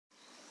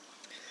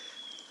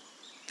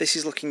This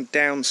is looking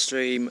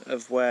downstream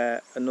of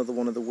where another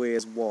one of the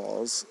weirs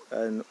was,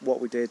 and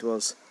what we did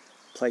was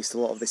placed a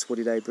lot of this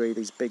woody debris,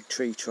 these big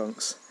tree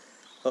trunks,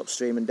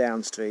 upstream and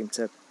downstream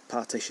to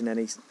partition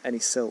any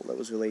silt that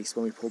was released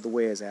when we pulled the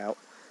weirs out.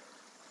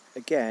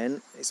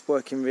 Again, it's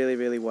working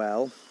really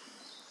well.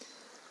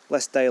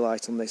 Less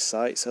daylight on this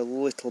site, so a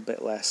little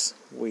bit less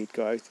weed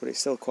growth, but it's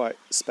still quite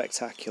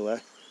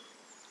spectacular.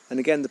 And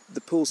again,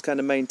 the pool's kind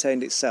of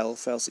maintained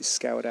itself, else it's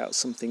scoured out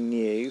something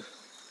new.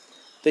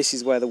 This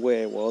is where the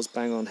weir was,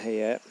 bang on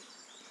here.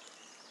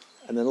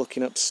 And then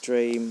looking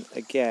upstream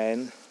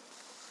again,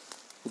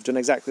 we've done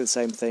exactly the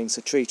same thing,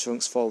 so tree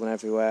trunks fallen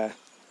everywhere.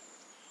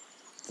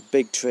 The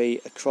big tree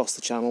across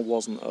the channel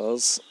wasn't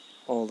us,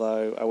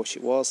 although I wish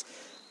it was.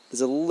 There's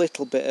a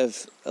little bit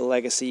of a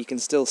legacy. You can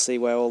still see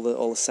where all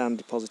the sand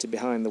deposited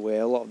behind the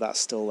weir. A lot of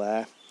that's still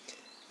there,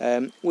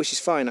 which is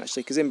fine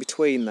actually, because in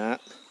between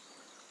that,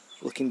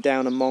 looking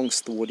down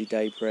amongst the woody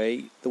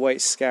debris, the way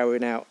it's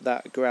scouring out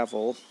that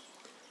gravel,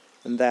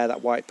 and there,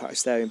 that white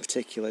patch there in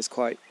particular, is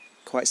quite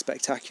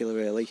spectacular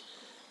really.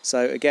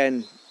 So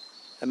again,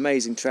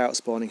 amazing trout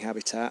spawning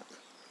habitat,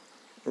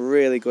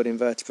 really good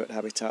invertebrate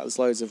habitat. There's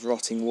loads of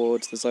rotting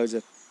wood, there's loads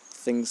of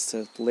things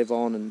to live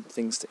on and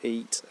things to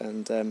eat,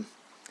 and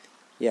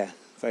yeah,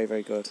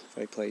 very good,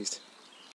 very pleased.